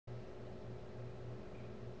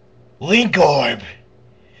Link Orb,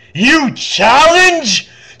 you challenge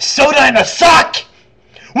Soda in a Sock,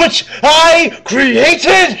 which I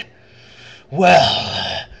created?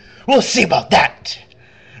 Well, we'll see about that.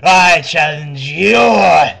 I challenge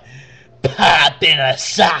your Pop in a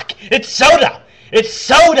Sock. It's Soda! It's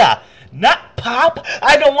Soda! Not Pop!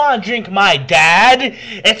 I don't want to drink my dad!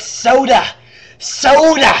 It's Soda!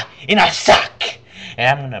 Soda in a Sock! And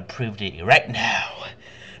I'm gonna prove to you right now.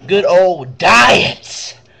 Good old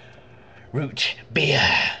diet! Root beer.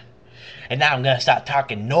 And now I'm gonna start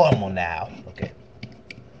talking normal now. Okay.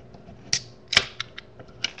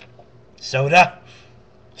 Soda.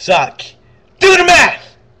 Sock. Do the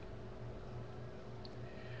math!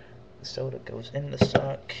 The soda goes in the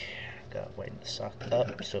sock. Gotta wind the sock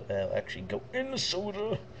up so it'll actually go in the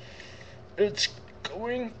soda. It's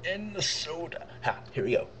going in the soda. Ha, here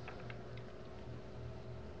we go.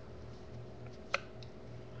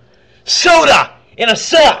 Soda in a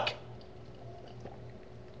sock!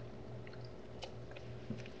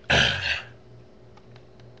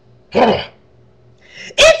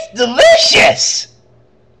 It's delicious!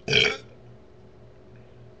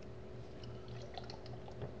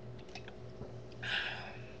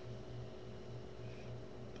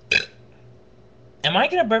 Am I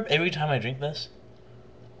gonna burp every time I drink this?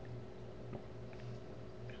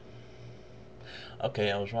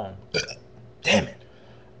 Okay, I was wrong. Damn it.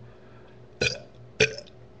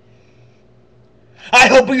 I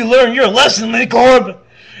hope you learn your lesson, Link Orb,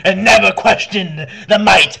 and never question the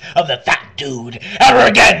might of the fat dude ever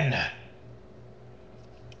again!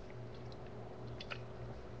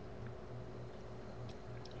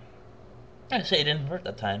 I say it didn't hurt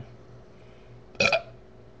that time.